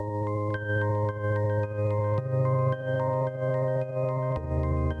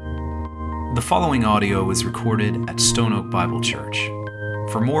The following audio was recorded at Stone Oak Bible Church.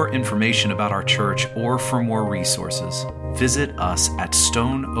 For more information about our church or for more resources, visit us at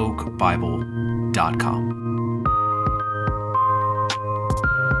stoneoakbible.com.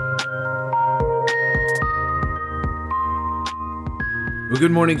 Well,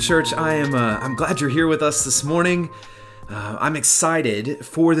 good morning, church. I'm glad you're here with us this morning. I'm excited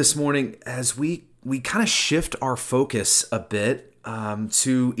for this morning as we kind of shift our focus a bit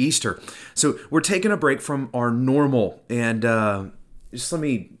to Easter. So we're taking a break from our normal, and just let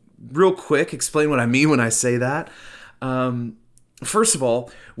me real quick explain what I mean when I say that. First of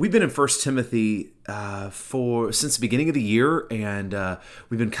all, we've been in 1 Timothy since the beginning of the year, and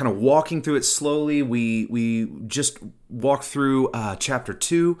we've been kind of walking through it slowly. We just walked through chapter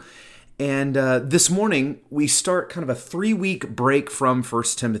 2, and this morning we start kind of a 3-week break from 1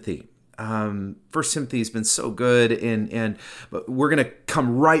 Timothy. 1 Timothy has been so good, and we're going to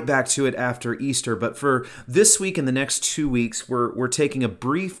come right back to it after Easter. But for this week and the next 2 weeks, we're taking a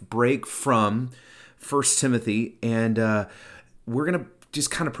brief break from 1 Timothy, and we're going to just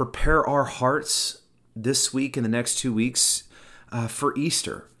kind of prepare our hearts this week and the next 2 weeks for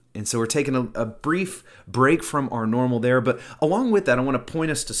Easter. And so we're taking a brief break from our normal there. But along with that, I want to point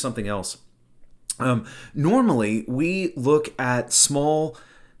us to something else. Normally, we look at small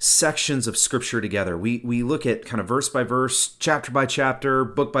sections of Scripture together. We look at kind of verse by verse, chapter by chapter,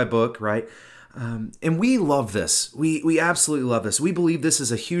 book by book, right? And we love this. We absolutely love this. We believe this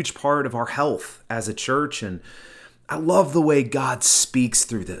is a huge part of our health as a church, and I love the way God speaks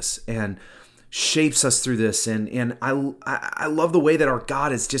through this and shapes us through this, and I love the way that our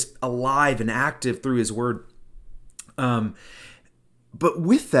God is just alive and active through His Word. But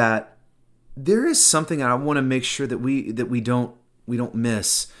with that, there is something I want to make sure that we don't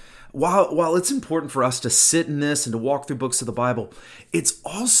miss. While it's important for us to sit in this and to walk through books of the Bible, it's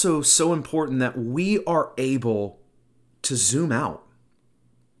also so important that we are able to zoom out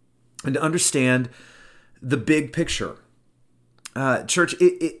and to understand the big picture. Church,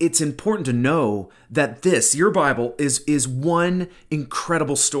 it's important to know that your Bible, is one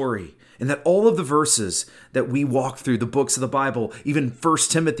incredible story, and that all of the verses that we walk through, the books of the Bible, even 1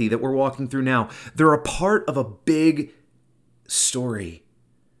 Timothy that we're walking through now, they're a part of a big story,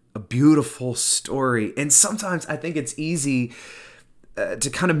 a beautiful story. And sometimes I think it's easy to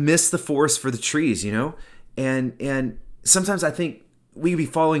kind of miss the forest for the trees, and sometimes I think we could be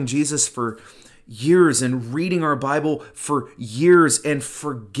following Jesus for years and reading our Bible for years and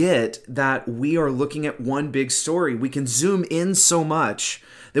forget that we are looking at one big story. We can zoom in so much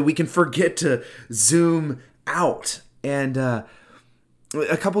that we can forget to zoom out. And a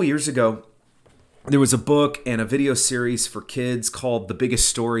couple years ago, there was a book and a video series for kids called The Biggest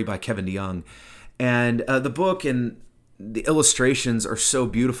Story by Kevin DeYoung. And the book and the illustrations are so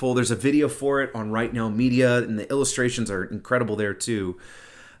beautiful. There's a video for it on Right Now Media, and the illustrations are incredible there too.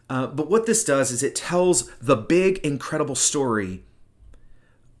 But what this does is it tells the big, incredible story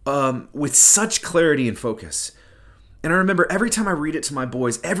with such clarity and focus. And I remember every time I read it to my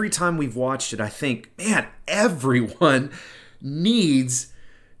boys, every time we've watched it, I think, man, everyone needs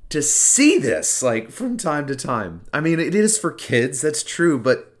to see this, like, from time to time. I mean, it is for kids, that's true,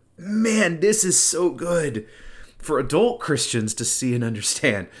 but man, this is so good for adult Christians to see and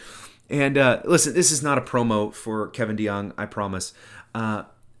understand. And listen, this is not a promo for Kevin DeYoung, I promise.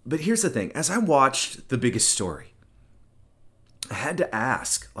 But here's the thing. As I watched The Biggest Story, I had to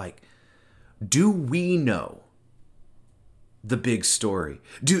ask, do we know the big story?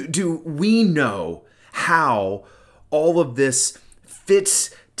 Do we know how all of this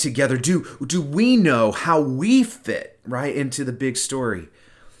fits together? Do we know how we fit right into the big story?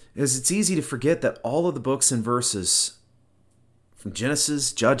 Because it's easy to forget that all of the books and verses from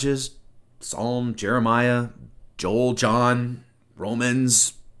Genesis, Judges, Psalm, Jeremiah, Joel, John,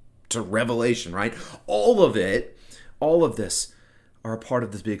 Romans to Revelation, right? All of this are a part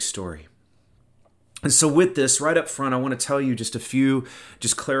of this big story. And so with this, right up front, I want to tell you just a few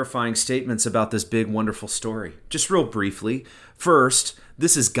clarifying statements about this big, wonderful story. Just real briefly. First,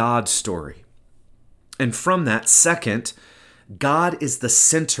 this is God's story. And from that, second, God is the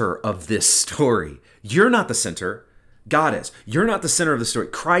center of this story. You're not the center. God is. You're not the center of the story.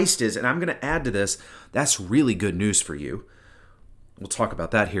 Christ is. And I'm going to add to this, that's really good news for you. We'll talk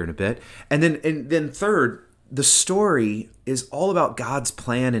about that here in a bit. And then third, the story is all about God's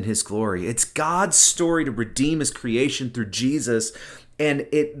plan and His glory. It's God's story to redeem His creation through Jesus, and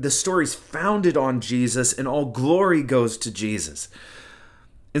the story's founded on Jesus, and all glory goes to Jesus.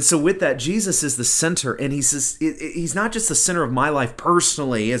 And so with that, Jesus is the center, and he's not just the center of my life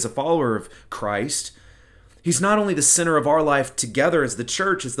personally as a follower of Christ. He's not only the center of our life together as the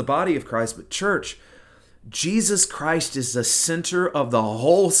church, as the body of Christ, but church, Jesus Christ is the center of the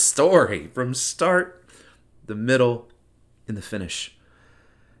whole story from start, the middle, and the finish.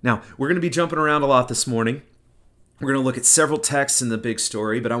 Now, we're going to be jumping around a lot this morning. We're going to look at several texts in the big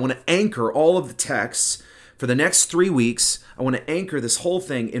story, but I want to anchor all of the texts for the next 3 weeks. I want to anchor this whole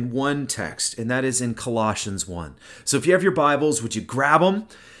thing in one text, and that is in Colossians 1. So if you have your Bibles, would you grab them?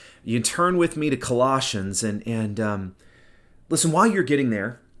 You can turn with me to Colossians, and listen, while you're getting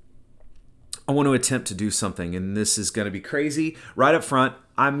there, I want to attempt to do something, and this is going to be crazy. Right up front,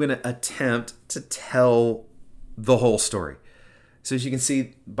 I'm going to attempt to tell the whole story. So as you can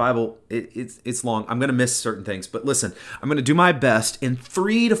see, Bible, it's long. I'm going to miss certain things, but listen, I'm going to do my best in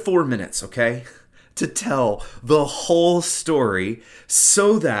 3 to 4 minutes, okay, to tell the whole story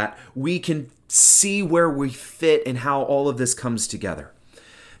so that we can see where we fit and how all of this comes together.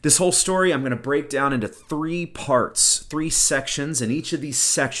 This whole story I'm going to break down into 3 parts, 3 sections, and each of these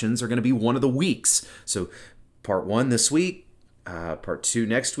sections are going to be one of the weeks. So part 1 this week, part 2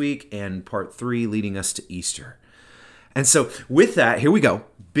 next week, and part 3 leading us to Easter. And so with that, here we go.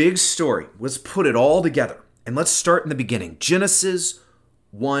 Big story. Let's put it all together. And let's start in the beginning. Genesis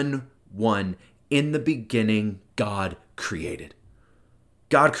 1:1. In the beginning, God created.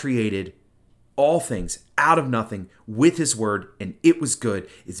 God created all things out of nothing with his word, and it was good.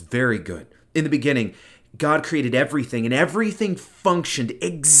 It's very good. In the beginning, God created everything, and everything functioned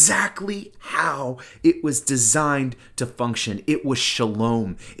exactly how it was designed to function. It was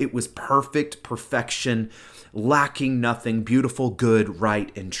shalom. It was perfect perfection, lacking nothing, beautiful, good,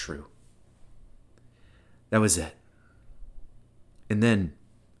 right, and true. That was it. And then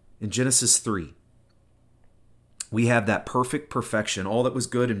in Genesis 3, we have that perfect perfection, all that was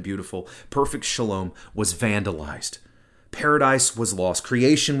good and beautiful, perfect shalom, was vandalized. Paradise was lost.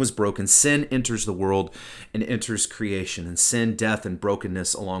 Creation was broken. Sin enters the world and enters creation. And sin, death, and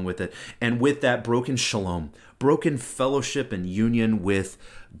brokenness along with it. And with that broken shalom, broken fellowship and union with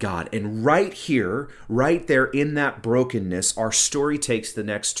God. And right here, right there in that brokenness, our story takes the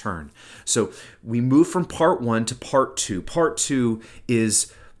next turn. So we move from part 1 to part 2. Part 2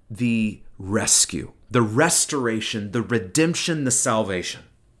 is the rescue, the restoration, the redemption, the salvation.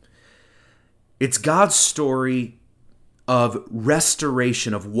 It's God's story of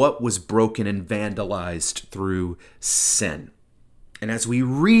restoration of what was broken and vandalized through sin. And as we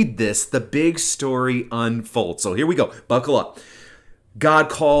read this, the big story unfolds. So here we go. Buckle up. God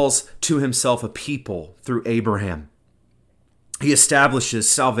calls to himself a people through Abraham. He establishes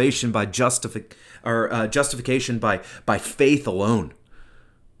salvation by justification by faith alone.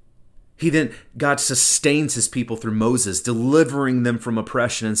 God sustains his people through Moses, delivering them from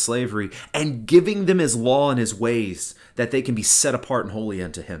oppression and slavery, and giving them his law and his ways that they can be set apart and holy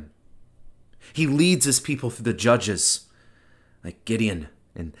unto him. He leads his people through the judges, like Gideon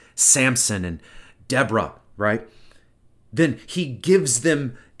and Samson and Deborah, right? Then he gives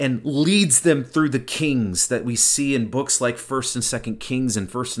them and leads them through the kings that we see in books like 1st and 2nd Kings and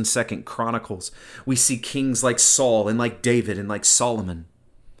 1st and 2nd Chronicles. We see kings like Saul and like David and like Solomon.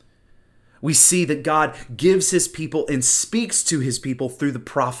 We see that God gives his people and speaks to his people through the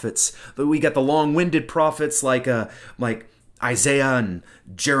prophets. But we got the long-winded prophets like Isaiah and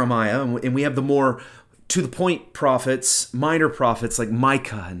Jeremiah, and we have the more to-the-point prophets, minor prophets like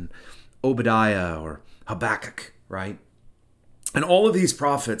Micah and Obadiah or Habakkuk, right? And all of these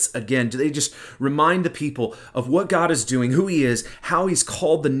prophets, again, they just remind the people of what God is doing, who he is, how he's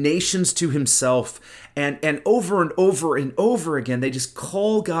called the nations to himself. And over and over and over again, they just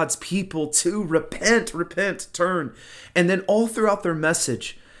call God's people to repent, turn. And then all throughout their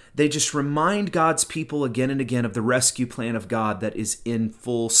message, they just remind God's people again and again of the rescue plan of God that is in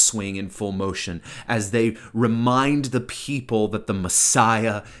full swing, in full motion, as they remind the people that the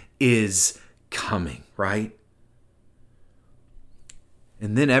Messiah is coming, right?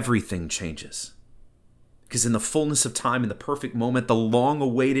 And then everything changes. Because in the fullness of time, in the perfect moment, the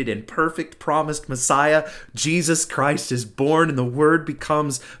long-awaited and perfect promised Messiah, Jesus Christ, is born and the Word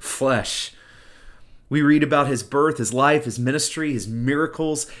becomes flesh. We read about his birth, his life, his ministry, his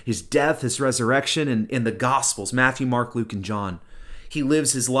miracles, his death, his resurrection in the Gospels, Matthew, Mark, Luke, and John. He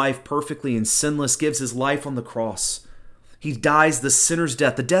lives his life perfectly and sinless, gives his life on the cross. He dies the sinner's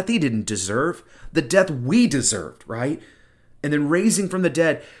death, the death he didn't deserve, the death we deserved, right? And then raising from the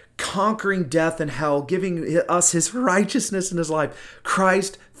dead, conquering death and hell, giving us his righteousness in his life.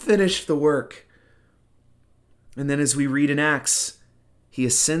 Christ finished the work. And then as we read in Acts, he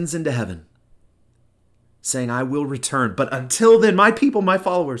ascends into heaven. saying, I will return. But until then, my people, my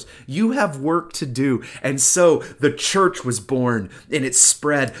followers, you have work to do. And so the church was born and it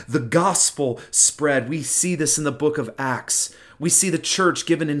spread. The gospel spread. We see this in the book of Acts. We see the church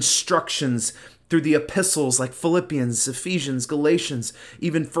given instructions through the epistles like Philippians, Ephesians, Galatians,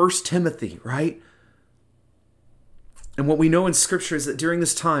 even 1 Timothy, right? And what we know in Scripture is that during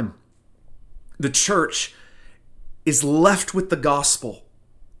this time, the church is left with the gospel,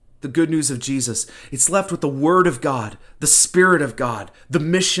 the good news of Jesus. It's left with the Word of God, the Spirit of God, the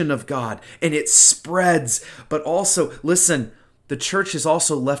mission of God, and it spreads. But also, listen, the church is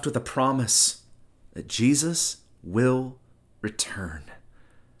also left with a promise that Jesus will return.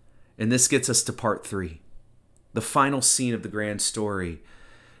 And this gets us to part 3. The final scene of the grand story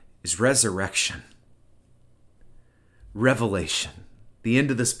is resurrection, revelation. The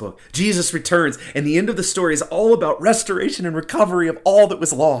end of this book. Jesus returns, and the end of the story is all about restoration and recovery of all that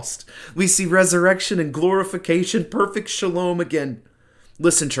was lost. We see resurrection and glorification, perfect shalom again.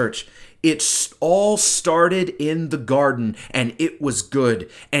 Listen, church, it all started in the garden, and it was good,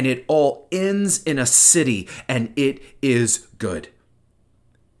 and it all ends in a city, and it is good.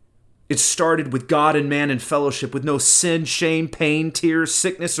 It started with God and man in fellowship, with no sin, shame, pain, tears,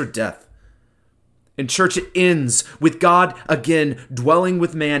 sickness, or death. In church, it ends with God again dwelling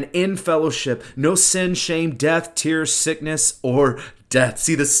with man in fellowship. No sin, shame, death, tears, sickness, or death.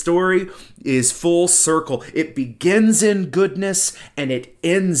 See, the story is full circle. It begins in goodness and it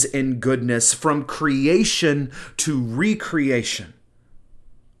ends in goodness, from creation to recreation.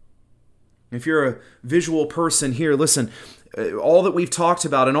 If you're a visual person here, listen, all that we've talked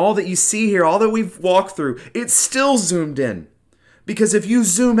about and all that you see here, all that we've walked through, it's still zoomed in. Because if you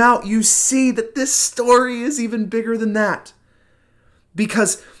zoom out, you see that this story is even bigger than that.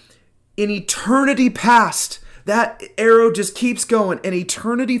 Because in eternity past, that arrow just keeps going. And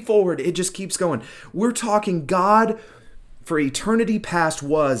eternity forward, it just keeps going. We're talking God for eternity past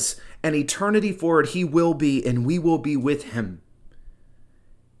was, and eternity forward he will be, and we will be with him.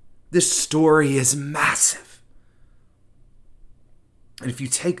 This story is massive. And if you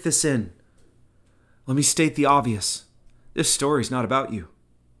take this in, let me state the obvious. This story is not about you.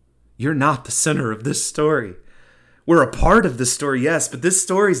 You're not the center of this story. We're a part of this story, yes, but this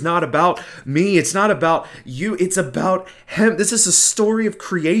story is not about me. It's not about you. It's about him. This is a story of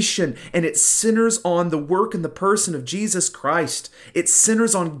creation, and it centers on the work and the person of Jesus Christ. It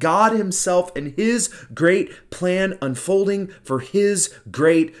centers on God himself and his great plan unfolding for his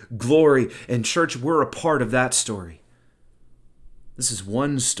great glory. And church, we're a part of that story. This is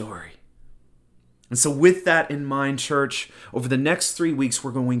one story. And so with that in mind, church, over the next 3 weeks,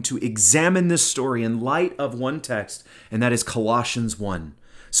 we're going to examine this story in light of one text, and that is Colossians 1.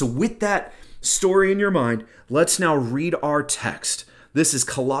 So with that story in your mind, let's now read our text. This is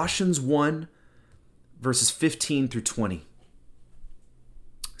Colossians 1, verses 15 through 20. It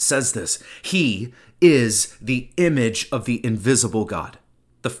says this: He is the image of the invisible God,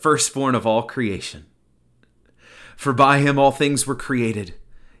 the firstborn of all creation. For by him all things were created,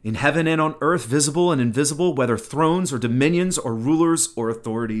 in heaven and on earth, visible and invisible, whether thrones or dominions or rulers or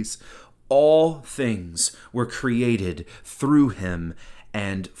authorities. All things were created through him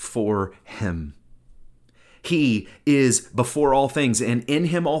and for him. He is before all things, and in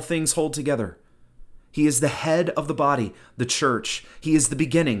him all things hold together. He is the head of the body, the church. He is the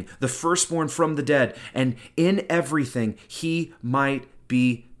beginning, the firstborn from the dead, and in everything he might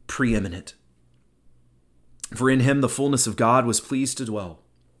be preeminent. For in him the fullness of God was pleased to dwell,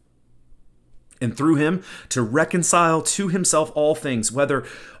 and through him to reconcile to himself all things, whether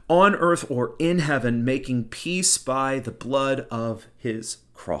on earth or in heaven, making peace by the blood of his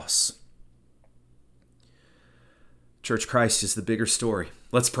cross. Church, Christ is the bigger story.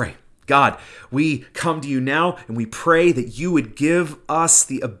 Let's pray. God, we come to you now and we pray that you would give us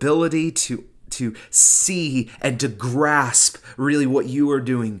the ability to see and to grasp really what you are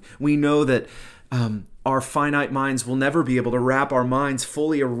doing. We know that our finite minds will never be able to wrap our minds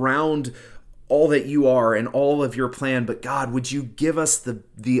fully around all that you are and all of your plan. But God, would you give us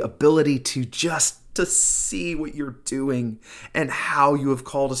the ability to see what you're doing and how you have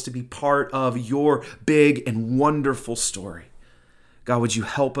called us to be part of your big and wonderful story. God, would you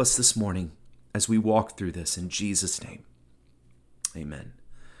help us this morning as we walk through this in Jesus' name? Amen.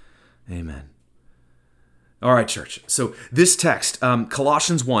 Amen. All right, church. So this text,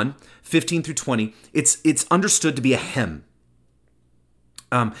 Colossians 1, 15 through 20, it's understood to be a hymn.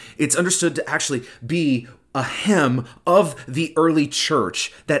 It's understood to actually be a hymn of the early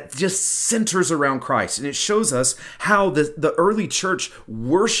church that just centers around Christ. And it shows us how the early church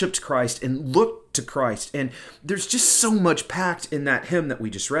worshiped Christ and looked to Christ. And there's just so much packed in that hymn that we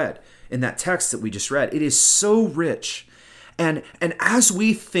just read, in that text that we just read. It is so rich. And as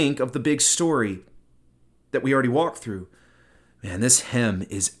we think of the big story that we already walked through, man, this hymn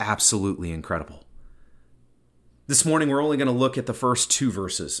is absolutely incredible. This morning, we're only going to look at the first 2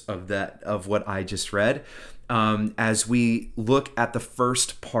 verses of what I just read, as we look at the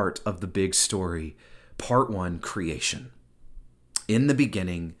first part of the big story, part 1, creation. In the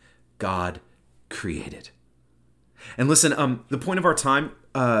beginning, God created. And listen, the point of our time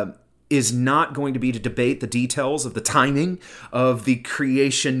is not going to be to debate the details of the timing of the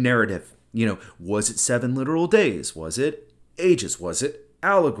creation narrative. Was it 7 literal days? Was it ages? Was it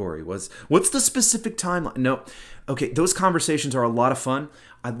allegory? What's the specific timeline? No. Okay, those conversations are a lot of fun.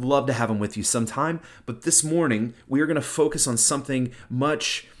 I'd love to have them with you sometime. But this morning, we are going to focus on something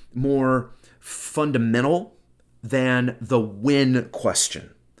much more fundamental than the when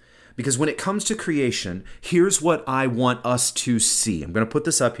question. Because when it comes to creation, here's what I want us to see. I'm going to put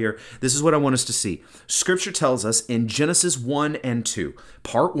this up here. This is what I want us to see. Scripture tells us in Genesis 1 and 2,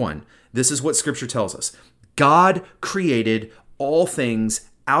 part 1, this is what Scripture tells us. God created all things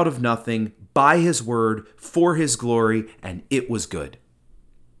out of nothing by his word for his glory, and it was good.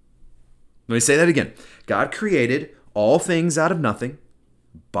 Let me say that again. God created all things out of nothing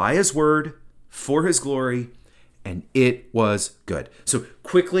by his word for his glory, and it was good. So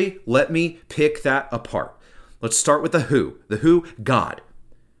quickly, let me pick that apart. Let's start with the who. The who, God.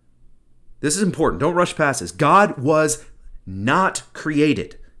 This is important. Don't rush past this. God was not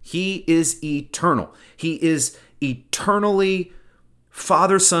created. He is eternal. He is eternally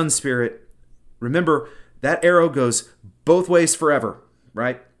Father, Son, Spirit. Remember, that arrow goes both ways forever,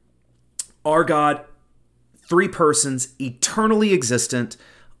 right? Our God, 3 persons, eternally existent,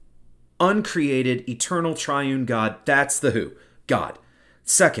 uncreated, eternal, triune God. That's the who, God.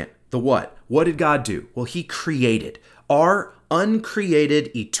 Second, the what. What did God do? Well, he created. Our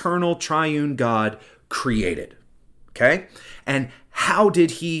uncreated, eternal, triune God created. Okay? And how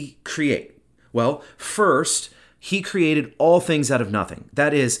did he create? Well, first, he created all things out of nothing.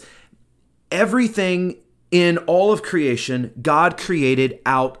 That is, everything in all of creation, God created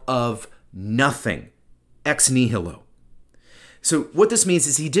out of nothing. Ex nihilo. So what this means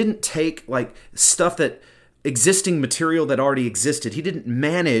is he didn't take stuff that existing material that already existed. He didn't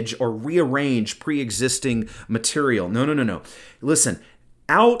manage or rearrange pre-existing material. No. Listen,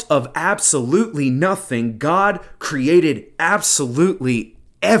 out of absolutely nothing, God created absolutely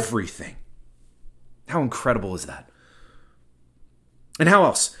everything. How incredible is that? And how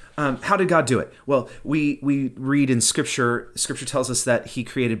else? How did God do it? Well, we read in Scripture. Scripture tells us that he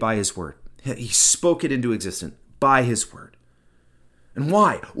created by his word. He spoke it into existence by his word. And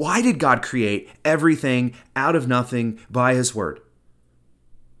why? Why did God create everything out of nothing by his word?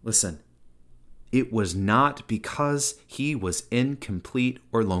 Listen, it was not because he was incomplete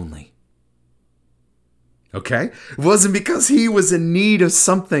or lonely. Okay? It wasn't because he was in need of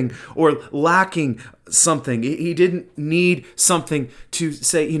something or lacking something. He didn't need something to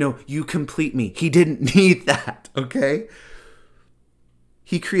say, you complete me. He didn't need that, okay?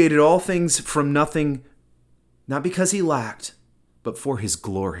 He created all things from nothing, not because he lacked, but for his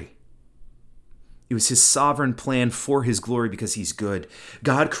glory. It was his sovereign plan for his glory because he's good.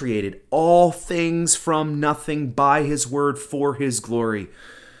 God created all things from nothing by his word for his glory.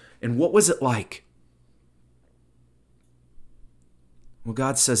 And what was it like? Well,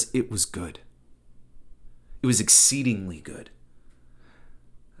 God says it was good. It was exceedingly good.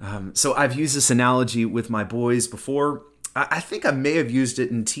 So I've used this analogy with my boys before. I think I may have used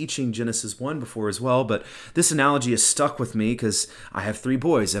it in teaching Genesis 1 before as well, but this analogy has stuck with me because I have 3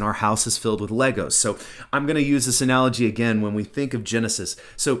 boys and our house is filled with Legos. So I'm going to use this analogy again when we think of Genesis.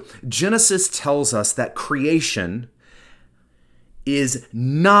 So Genesis tells us that creation is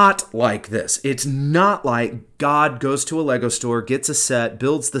not like this. It's not like God goes to a Lego store, gets a set,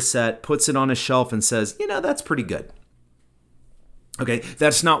 builds the set, puts it on a shelf and says, that's pretty good. Okay,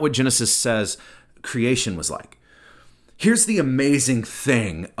 that's not what Genesis says creation was like. Here's the amazing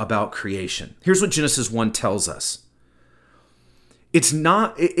thing about creation. Here's what Genesis 1 tells us. It's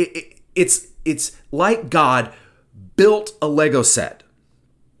not, it's like God built a Lego set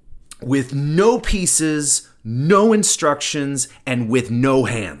with no pieces, no instructions, and with no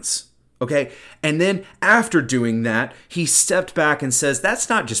hands. Okay? And then after doing that, he stepped back and says, that's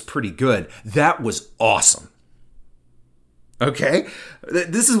not just pretty good, that was awesome. Okay?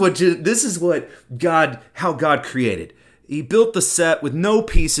 This is what how God created. He built the set with no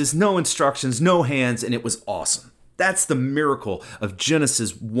pieces, no instructions, no hands, and it was awesome. That's the miracle of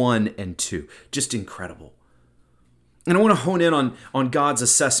Genesis 1 and 2. Just incredible. And I want to hone in on God's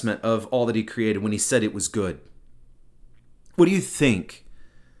assessment of all that he created when he said it was good. What do you think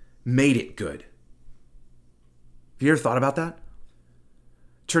made it good? Have you ever thought about that?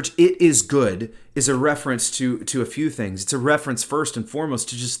 Church, it is good is a reference to a few things. It's a reference first and foremost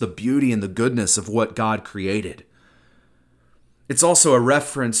to just the beauty and the goodness of what God created. It's also a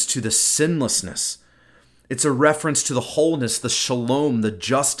reference to the sinlessness. It's a reference to the wholeness, the shalom, the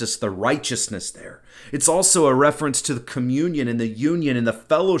justice, the righteousness there. It's also a reference to the communion and the union and the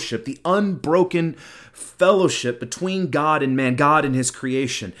fellowship, the unbroken fellowship between God and man, God and his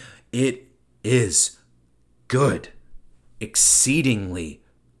creation. It is good, exceedingly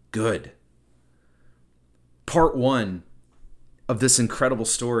good. Part one of this incredible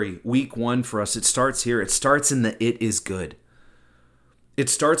story, week one for us, it starts here. It starts in the it is good. It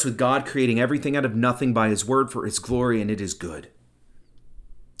starts with God creating everything out of nothing by his word for his glory, and it is good.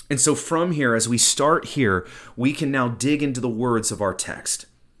 And so from here, as we start here, we can now dig into the words of our text.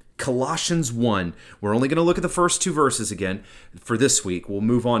 Colossians 1, we're only going to look at the first two verses again for this week. We'll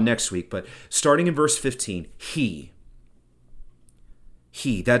move on next week, but starting in verse 15, He,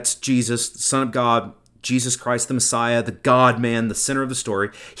 that's Jesus, the Son of God, Jesus Christ, the Messiah, the God-man, the center of the story.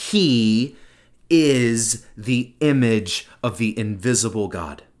 He is the image of the invisible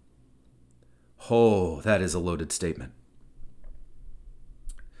God. Oh, that is a loaded statement.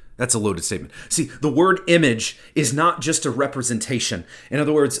 That's a loaded statement. See, the word image is not just a representation. In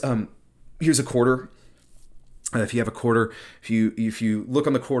other words, here's a quarter. If you have a quarter, if you look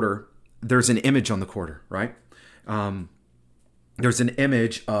on the quarter, there's an image on the quarter, right? There's an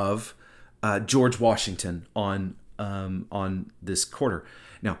image of George Washington on this quarter.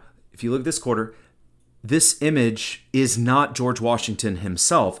 Now, if you look at this quarter, this image is not George Washington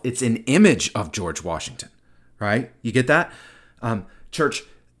himself. It's an image of George Washington, right? You get that? Church,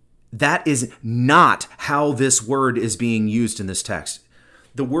 that is not how this word is being used in this text.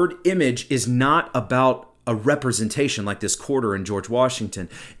 The word image is not about a representation like this quarter in George Washington.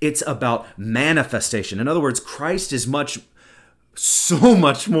 It's about manifestation. In other words, Christ is so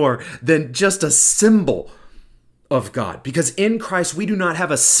much more than just a symbol of God. Because in Christ, we do not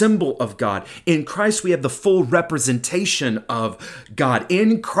have a symbol of God. In Christ, we have the full representation of God.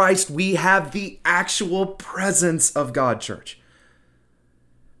 In Christ, we have the actual presence of God, church.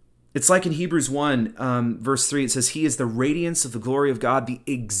 It's like in Hebrews 1, verse 3, it says, He is the radiance of the glory of God, the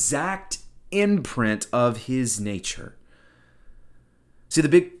exact imprint of his nature. See, the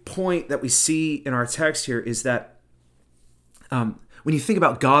big point that we see in our text here is that when you think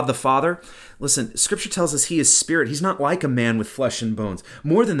about God the Father, listen, Scripture tells us he is spirit. He's not like a man with flesh and bones.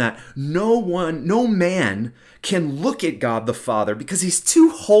 More than that, no man can look at God the Father because he's too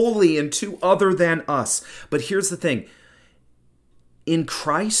holy and too other than us. But here's the thing. In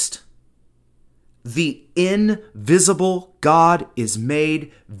Christ, the invisible God is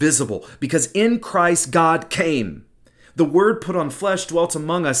made visible because in Christ God came. The Word put on flesh dwelt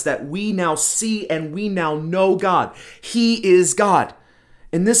among us that we now see and we now know God. He is God.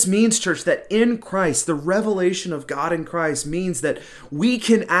 And this means, church, that in Christ, the revelation of God in Christ means that we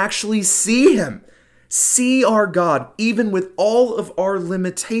can actually see Him, see our God, even with all of our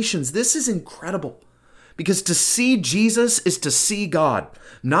limitations. This is incredible because to see Jesus is to see God,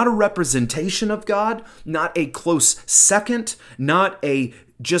 not a representation of God, not a close second, not a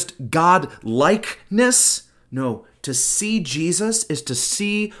just God-likeness. No, to see Jesus is to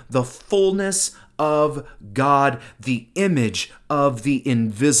see the fullness of God, the image of the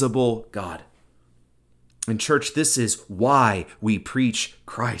invisible God. And church, this is why we preach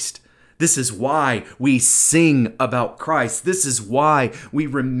Christ. This is why we sing about Christ. This is why we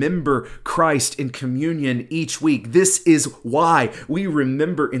remember Christ in communion each week. This is why we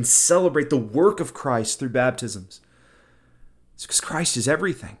remember and celebrate the work of Christ through baptisms. It's because Christ is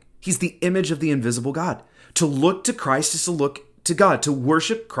everything. He's the image of the invisible God. To look to Christ is to look to God. To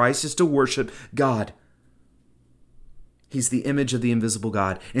worship Christ is to worship God. He's the image of the invisible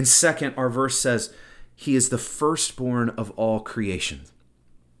God. And second, our verse says, He is the firstborn of all creation.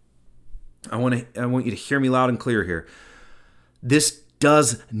 I want you to hear me loud and clear here. This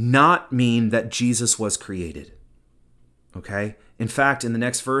does not mean that Jesus was created. Okay? In fact, in the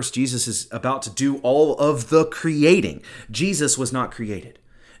next verse, Jesus is about to do all of the creating. Jesus was not created.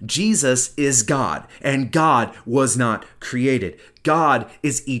 Jesus is God, and God was not created. God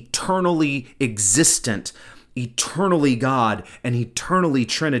is eternally existent, eternally God, and eternally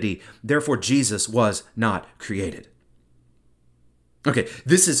Trinity. Therefore, Jesus was not created. Okay,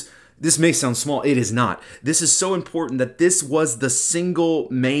 this may sound small. It is not. This is so important that this was the single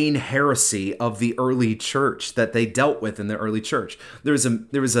main heresy of the early church that they dealt with in the early church. There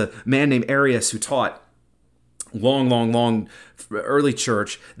was a man named Arius who taught long early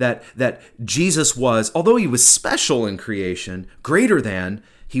church that Jesus was, although he was special in creation, greater than,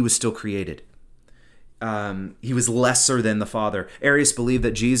 he was still created. He was lesser than the Father. Arius believed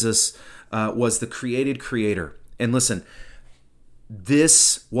that Jesus was the created creator. And listen,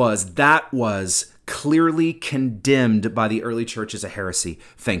 that was clearly condemned by the early church as a heresy,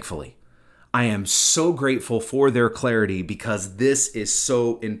 thankfully. I am so grateful for their clarity because this is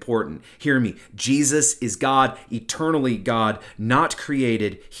so important. Hear me. Jesus is God, eternally God, not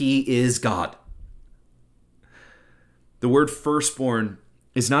created. He is God. The word firstborn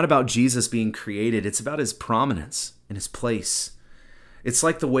is not about Jesus being created. It's about his prominence and his place. It's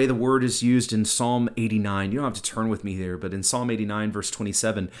like the way the word is used in Psalm 89. You don't have to turn with me here, but in Psalm 89, verse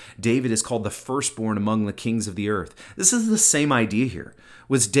 27, David is called the firstborn among the kings of the earth. This is the same idea here.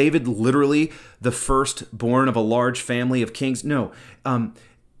 Was David literally the firstborn of a large family of kings? No.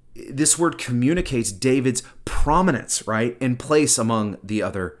 This word communicates David's prominence, right, and place among the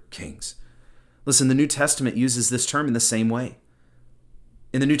other kings. Listen, the New Testament uses this term in the same way.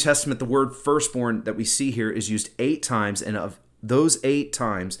 In the New Testament, the word firstborn that we see here is used 8 times, and of those 8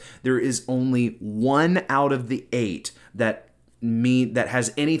 times, there is only 1 out of the 8 that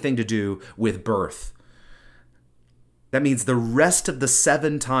has anything to do with birth. That means the rest of the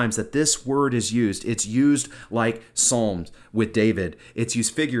 7 times that this word is used, it's used like Psalms with David. It's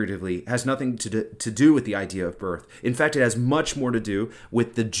used figuratively. It has nothing to do with the idea of birth. In fact, it has much more to do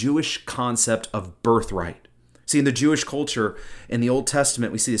with the Jewish concept of birthright. See, in the Jewish culture, in the Old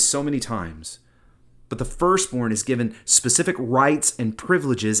Testament, we see this so many times. But the firstborn is given specific rights and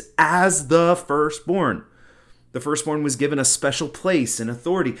privileges as the firstborn. The firstborn was given a special place and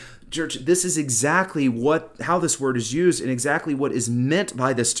authority. Church, this is exactly how this word is used and exactly what is meant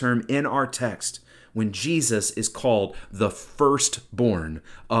by this term in our text when Jesus is called the firstborn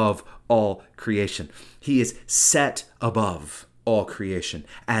of all creation. He is set above all creation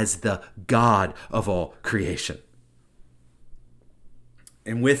as the God of all creation.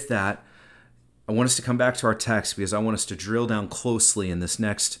 And with that, I want us to come back to our text because I want us to drill down closely in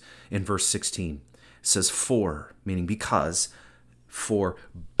verse 16. It says, for, meaning because, for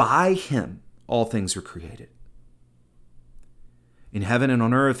by him all things were created. In heaven and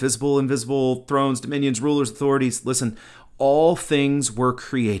on earth, visible, invisible, thrones, dominions, rulers, authorities. Listen, all things were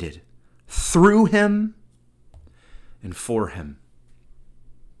created through him and for him.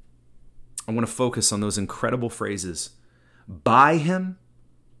 I want to focus on those incredible phrases. By him,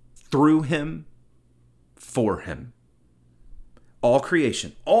 through him, for him. All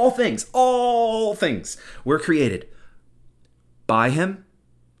creation, all things were created by him,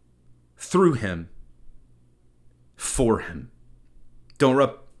 through him, for him.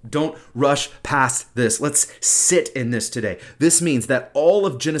 Don't rush past this. Let's sit in this today. This means that all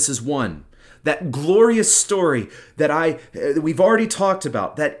of Genesis 1, that glorious story that we've already talked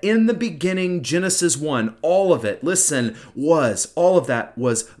about, that in the beginning, Genesis 1, all of that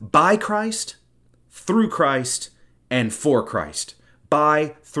was by Christ, through Christ, and for Christ.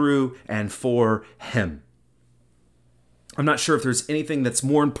 By, through, and for him. I'm not sure if there's anything that's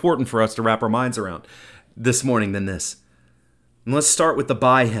more important for us to wrap our minds around this morning than this. And let's start with the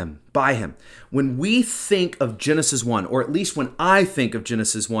by him. By him. When we think of Genesis 1, or at least when I think of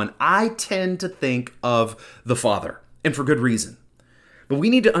Genesis 1, I tend to think of the Father, and for good reason. But we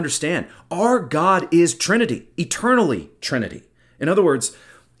need to understand, our God is Trinity, eternally Trinity. In other words,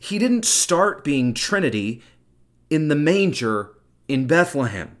 he didn't start being Trinity in the manger in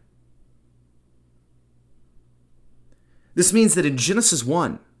Bethlehem. This means that in Genesis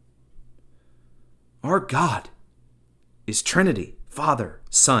 1, our God is Trinity, Father,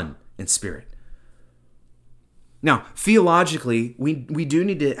 Son, and Spirit. Now, theologically, we do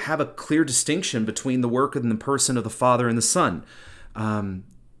need to have a clear distinction between the work and the person of the Father and the Son.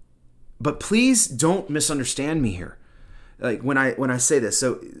 But please don't misunderstand me here. Like when I say this,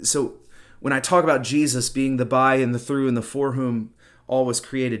 so when I talk about Jesus being the by and the through and the for whom all was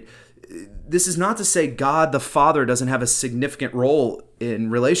created, this is not to say God the Father doesn't have a significant role in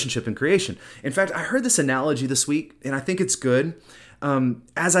relationship and creation. In fact, I heard this analogy this week, and I think it's good.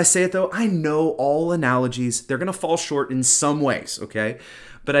 As I say it, though, I know all analogies, they're going to fall short in some ways, okay?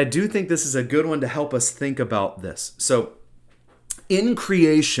 But I do think this is a good one to help us think about this. So, in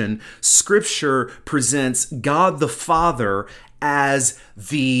creation, Scripture presents God the Father as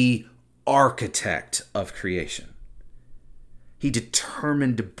the architect of creation. He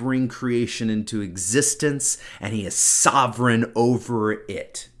determined to bring creation into existence, and he is sovereign over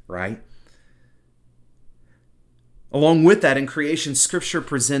it, right? Along with that, in creation, Scripture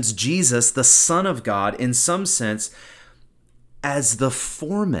presents Jesus, the Son of God, in some sense, as the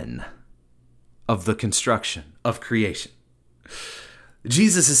foreman of the construction of creation.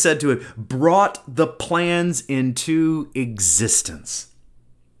 Jesus is said to have brought the plans into existence.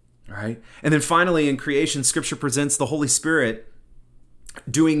 All right? And then finally, in creation, Scripture presents the Holy Spirit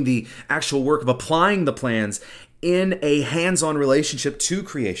doing the actual work of applying the plans in a hands-on relationship to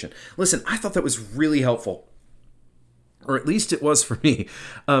creation. Listen, I thought that was really helpful, or at least it was for me.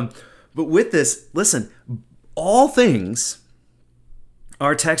 But with this, listen, all things,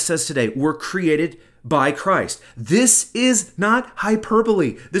 our text says today, were created by Christ. This is not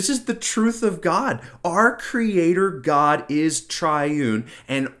hyperbole. This is the truth of God. Our Creator God is triune,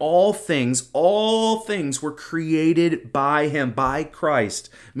 and all things were created by Him, by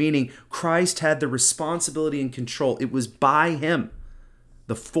Christ, meaning Christ had the responsibility and control. It was by Him,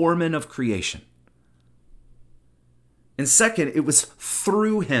 the foreman of creation. And second, it was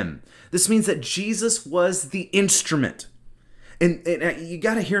through Him. This means that Jesus was the instrument. And you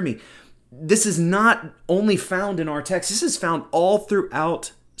got to hear me. This is not only found in our text. This is found all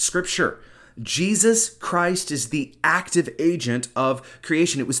throughout Scripture. Jesus Christ is the active agent of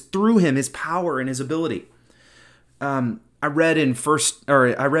creation. It was through Him, His power and His ability. I read in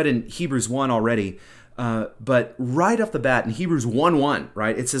Hebrews 1 already, but right off the bat in Hebrews 1:1,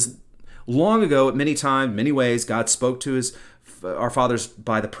 right? It says, long ago, at many times, many ways, God spoke to our fathers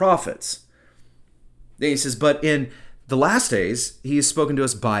by the prophets. Then He says, but in the last days, He has spoken to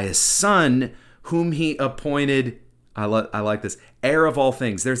us by His Son, whom He appointed, I like this, heir of all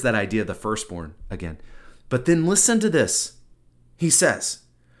things. There's that idea of the firstborn again. But then listen to this. He says,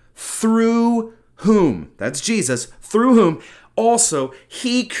 through whom, that's Jesus, through whom also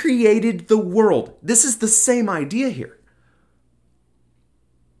He created the world. This is the same idea here.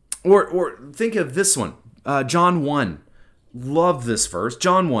 Or think of this one, John 1. Love this verse.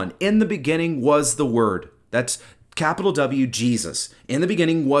 John 1, in the beginning was the Word. That's capital W, Jesus. In the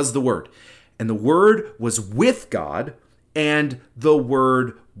beginning was the Word. And the Word was with God, and the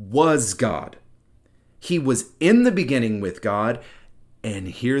Word was God. He was in the beginning with God, and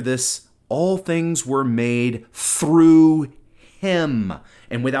hear this, all things were made through Him.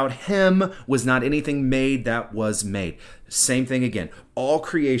 And without Him was not anything made that was made. Same thing again. All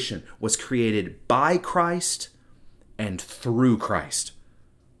creation was created by Christ and through Christ.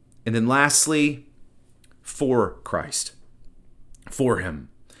 And then lastly, for Christ, for Him.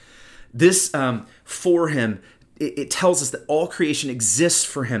 This for Him, it tells us that all creation exists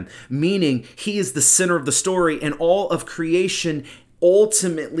for Him, meaning He is the center of the story, and all of creation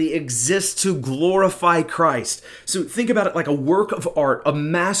ultimately exists to glorify Christ. So think about it like a work of art, a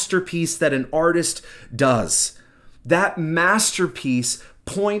masterpiece that an artist does. That masterpiece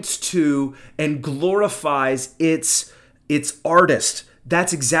points to and glorifies its artist.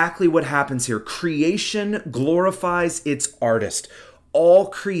 That's exactly what happens here. Creation glorifies its artist. All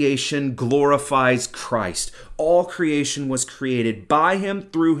creation glorifies Christ. All creation was created by Him,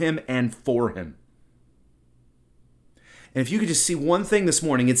 through Him, and for Him. And if you could just see one thing this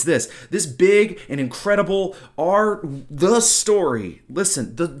morning, it's this. This big and incredible the story.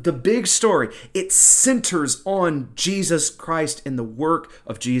 Listen, the big story. It centers on Jesus Christ and the work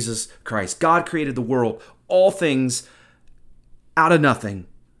of Jesus Christ. God created the world, all things out of nothing.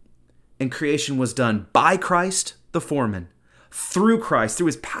 And creation was done by Christ, the foreman, through Christ, through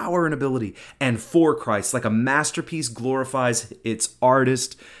His power and ability, and for Christ. Like a masterpiece glorifies its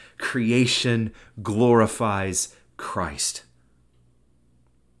artist, creation glorifies Christ.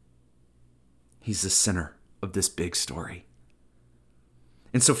 He's the center of this big story.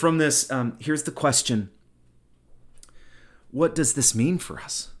 And so from this, here's the question. What does this mean for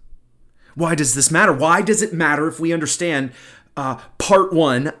us? Why does this matter? Why does it matter if we understand part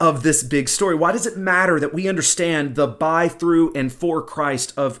one of this big story? Why does it matter that we understand the by, through, and for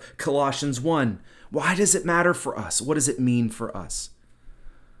Christ of Colossians 1? Why does it matter for us? What does it mean for us?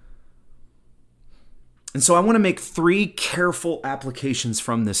 And so I want to make three careful applications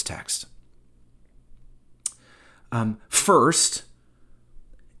from this text. First,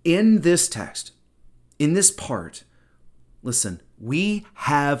 in this text, in this part, listen, we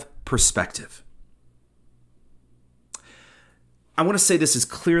have perspective. I want to say this as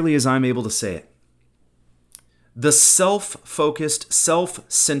clearly as I'm able to say it. The self-focused,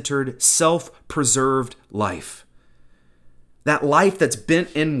 self-centered, self-preserved life, that life that's bent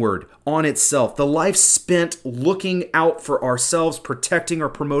inward on itself, the life spent looking out for ourselves, protecting or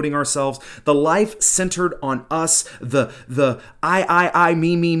promoting ourselves, the life centered on us, the I,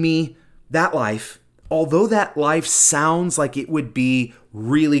 me, that life, although that life sounds like it would be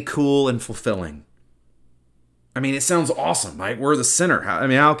really cool and fulfilling. I mean, it sounds awesome, right? We're the center.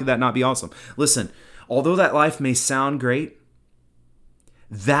 How could that not be awesome? Listen, although that life may sound great,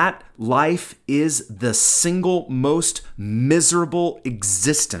 that life is the single most miserable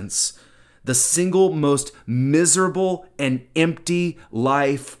existence, the single most miserable and empty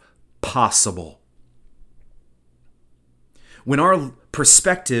life possible. When our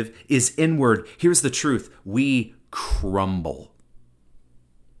perspective is inward, here's the truth: we crumble.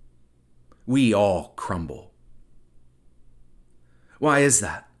 We all crumble. Why is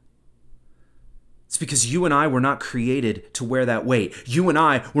that? It's because you and I were not created to wear that weight. You and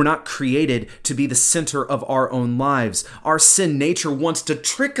I were not created to be the center of our own lives. Our sin nature wants to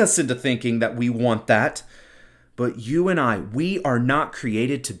trick us into thinking that we want that. But you and I, we are not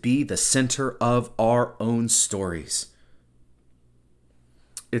created to be the center of our own stories.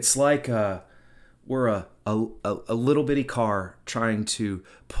 It's like we're a little bitty car trying to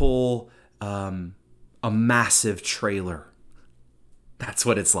pull a massive trailer. That's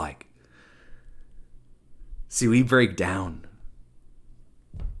what it's like. See, we break down.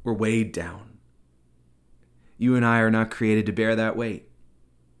 We're weighed down. You and I are not created to bear that weight.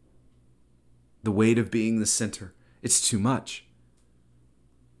 The weight of being the center. It's too much.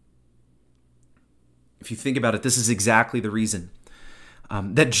 If you think about it, this is exactly the reason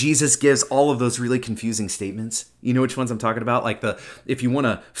that Jesus gives all of those really confusing statements. You know which ones I'm talking about? Like if you want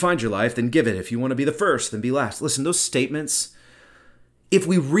to find your life, then give it. If you want to be the first, then be last. Listen, those statements, if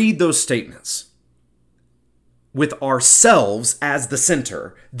we read those statements with ourselves as the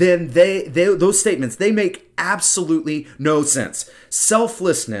center, then those statements, they make absolutely no sense.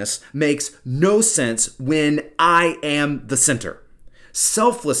 Selflessness makes no sense when I am the center.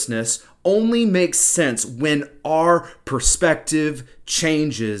 Selflessness only makes sense when our perspective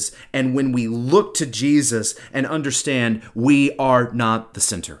changes and when we look to Jesus and understand we are not the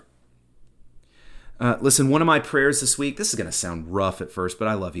center. Listen, one of my prayers this week, this is going to sound rough at first, but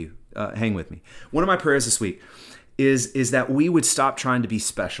I love you. Hang with me. One of my prayers this week is that we would stop trying to be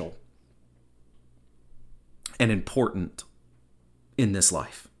special and important in this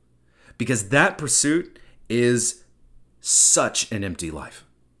life, because that pursuit is such an empty life.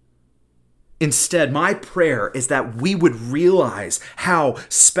 Instead, my prayer is that we would realize how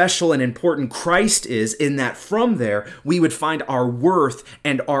special and important Christ is, in that from there, we would find our worth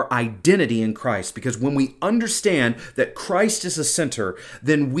and our identity in Christ. Because when we understand that Christ is the center,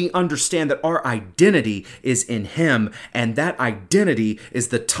 then we understand that our identity is in Him, and that identity is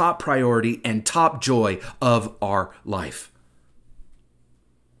the top priority and top joy of our life.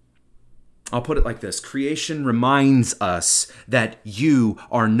 I'll put it like this. Creation reminds us that you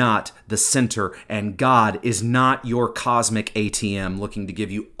are not the center, and God is not your cosmic ATM looking to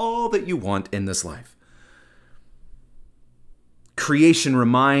give you all that you want in this life. Creation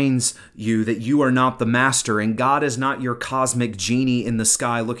reminds you that you are not the master, and God is not your cosmic genie in the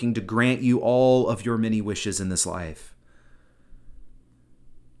sky looking to grant you all of your many wishes in this life.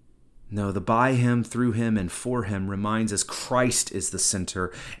 No, the by Him, through Him, and for Him reminds us Christ is the center,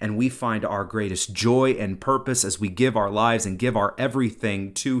 and we find our greatest joy and purpose as we give our lives and give our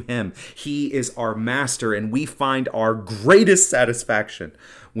everything to Him. He is our master, and we find our greatest satisfaction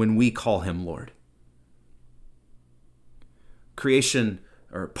when we call Him Lord. Creation,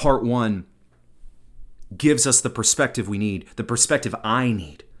 or part one, gives us the perspective we need, the perspective I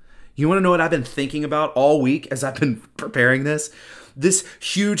need. You want to know what I've been thinking about all week as I've been preparing this? This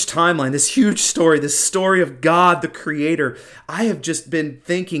huge timeline, this huge story, this story of God, the Creator. I have just been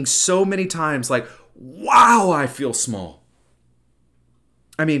thinking so many times, like, wow, I feel small.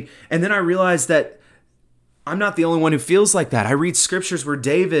 I mean, and then I realized that I'm not the only one who feels like that. I read scriptures where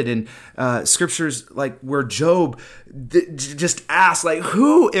David and scriptures like where Job just asked, like,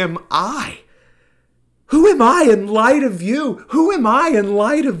 who am I? Who am I in light of you? Who am I in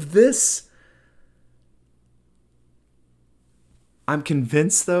light of this? I'm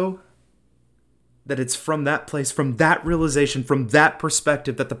convinced, though, that it's from that place, from that realization, from that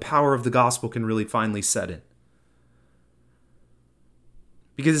perspective, that the power of the gospel can really finally set in.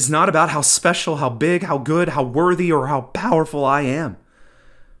 Because it's not about how special, how big, how good, how worthy, or how powerful I am.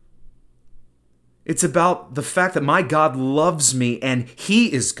 It's about the fact that my God loves me, and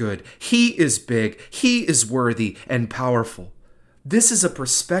He is good, He is big, He is worthy and powerful. This is a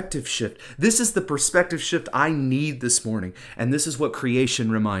perspective shift. This is the perspective shift I need this morning. And this is what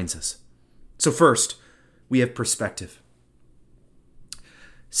creation reminds us. So first, we have perspective.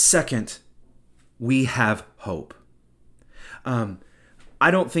 Second, we have hope. I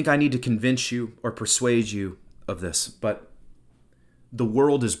don't think I need to convince you or persuade you of this, but the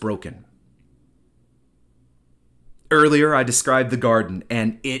world is broken. Earlier, I described the garden,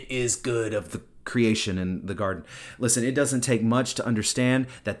 and it is good of the creation in the garden. Listen, it doesn't take much to understand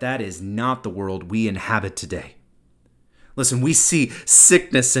that that is not the world we inhabit today. Listen, we see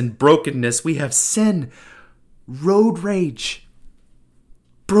sickness and brokenness. We have sin, road rage,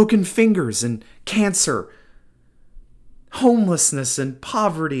 broken fingers and cancer, homelessness and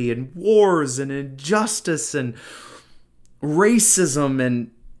poverty and wars and injustice and racism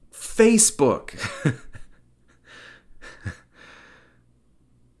and Facebook.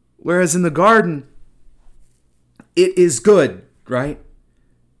 Whereas in the garden, it is good, right?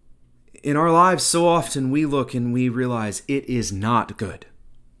 In our lives, so often we look and we realize it is not good.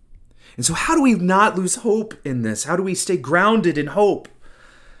 And so how do we not lose hope in this? How do we stay grounded in hope?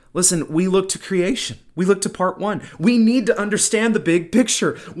 Listen, we look to creation. We look to part one. We need to understand the big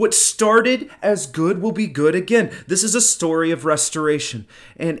picture. What started as good will be good again. This is a story of restoration.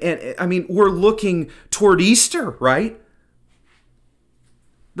 And I mean, we're looking toward Easter, right?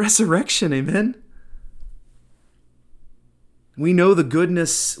 Resurrection, amen? We know that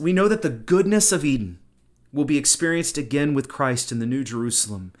the goodness of Eden will be experienced again with Christ in the New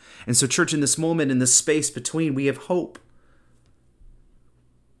Jerusalem. And so, church, in this moment, in this space between, we have hope.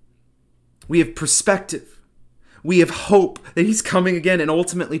 We have perspective. We have hope that he's coming again. And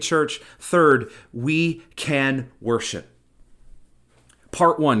ultimately, church, third, we can worship.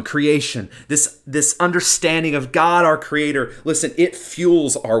 Part one, creation. This understanding of God, our Creator. Listen, it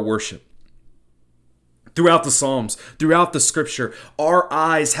fuels our worship. Throughout the Psalms, throughout the Scripture, our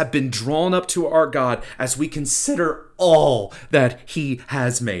eyes have been drawn up to our God as we consider all that he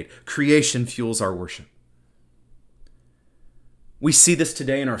has made. Creation fuels our worship. We see this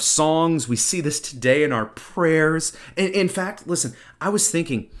today in our songs. We see this today in our prayers. In fact, listen, I was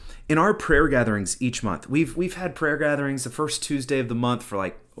thinking, in our prayer gatherings each month, we've had prayer gatherings the first Tuesday of the month for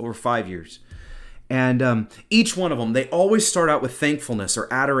like over 5 years. And each one of them, they always start out with thankfulness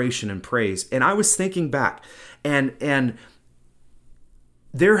or adoration and praise. And I was thinking back, and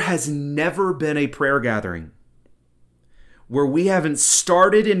there has never been a prayer gathering where we haven't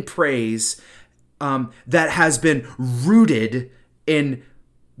started in praise that has been rooted in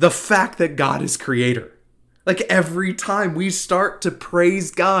the fact that God is creator. Like every time we start to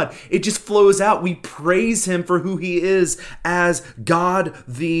praise God, it just flows out. We praise him for who he is as God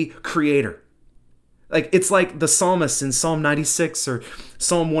the creator. Like it's like the psalmist in Psalm 96 or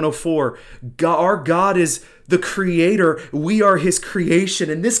Psalm 104. Our God is the creator. We are his creation.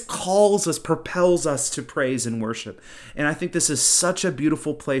 And this calls us, propels us to praise and worship. And I think this is such a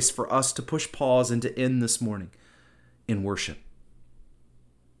beautiful place for us to push pause and to end this morning in worship.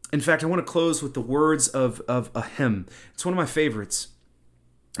 In fact, I want to close with the words of a hymn. It's one of my favorites.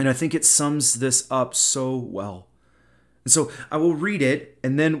 And I think it sums this up so well. And so I will read it,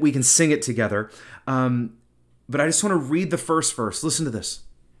 and then we can sing it together. But I just want to read the first verse. Listen to this.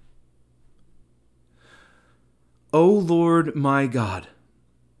 O Lord my God,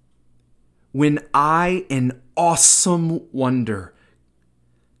 when I in awesome wonder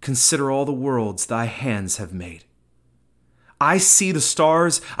consider all the worlds thy hands have made, I see the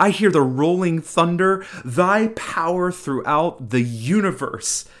stars, I hear the rolling thunder, thy power throughout the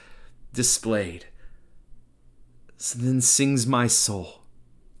universe displayed. So then sings my soul,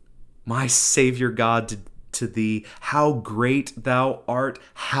 my Savior God, to thee, how great thou art,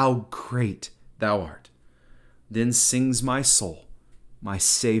 how great thou art. Then sings my soul, my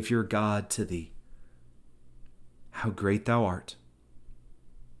Savior God, to thee, how great thou art,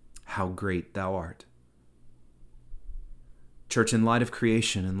 how great thou art. Church, in light of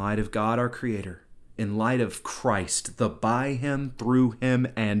creation, in light of God our Creator, in light of Christ, the by him, through him,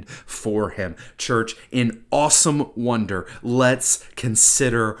 and for him, church, in awesome wonder, let's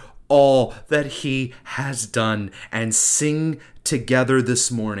consider all that he has done and sing together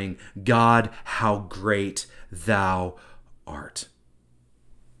this morning, God, how great thou art.